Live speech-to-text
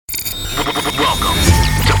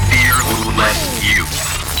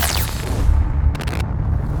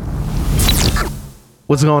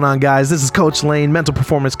What's going on, guys? This is Coach Lane, mental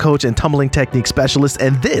performance coach and tumbling technique specialist,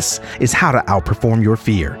 and this is how to outperform your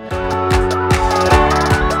fear.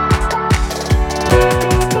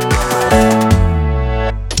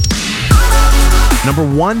 Number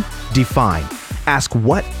 1, define. Ask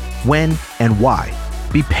what, when, and why.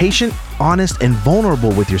 Be patient, honest, and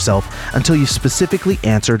vulnerable with yourself until you've specifically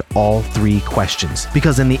answered all 3 questions.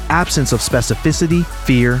 Because in the absence of specificity,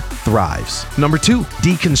 fear thrives. Number 2,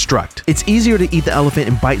 deconstruct. It's easier to eat the elephant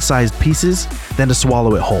in bite-sized pieces than to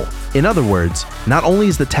swallow it whole. In other words, not only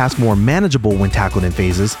is the task more manageable when tackled in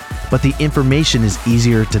phases, but the information is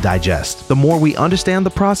easier to digest. The more we understand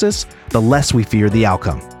the process, the less we fear the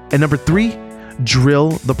outcome. And number 3,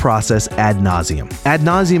 drill the process ad nauseum. Ad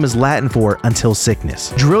nauseum is Latin for until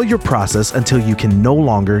sickness. Drill your process until you can no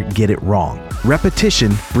longer get it wrong.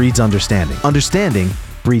 Repetition breeds understanding. Understanding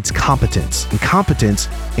breeds competence, and competence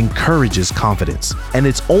encourages confidence. And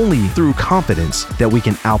it's only through confidence that we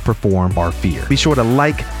can outperform our fear. Be sure to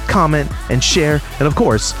like, comment, and share, and of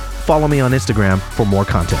course, follow me on Instagram for more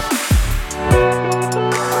content.